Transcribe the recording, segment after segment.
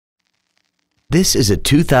This is a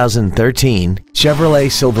 2013 Chevrolet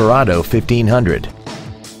Silverado 1500.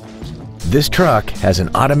 This truck has an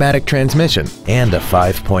automatic transmission and a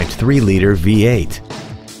 5.3-liter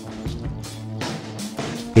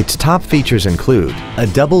V8. Its top features include a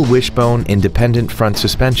double wishbone independent front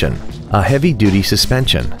suspension, a heavy-duty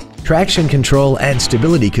suspension, traction control and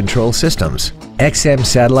stability control systems, XM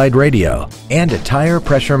satellite radio, and a tire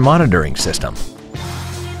pressure monitoring system.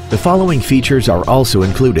 The following features are also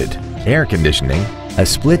included: air conditioning, a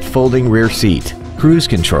split folding rear seat, cruise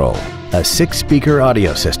control, a 6-speaker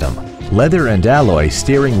audio system, leather and alloy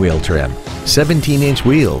steering wheel trim, 17-inch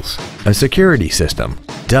wheels, a security system,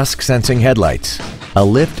 dusk sensing headlights, a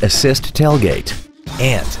lift assist tailgate,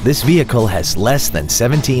 and this vehicle has less than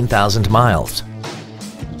 17,000 miles.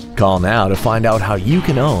 Call now to find out how you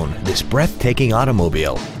can own this breathtaking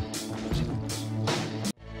automobile.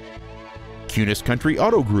 Kunes Country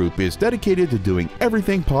Auto Group is dedicated to doing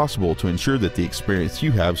everything possible to ensure that the experience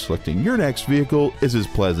you have selecting your next vehicle is as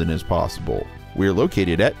pleasant as possible. We're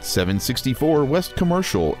located at 764 West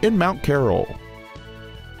Commercial in Mount Carroll.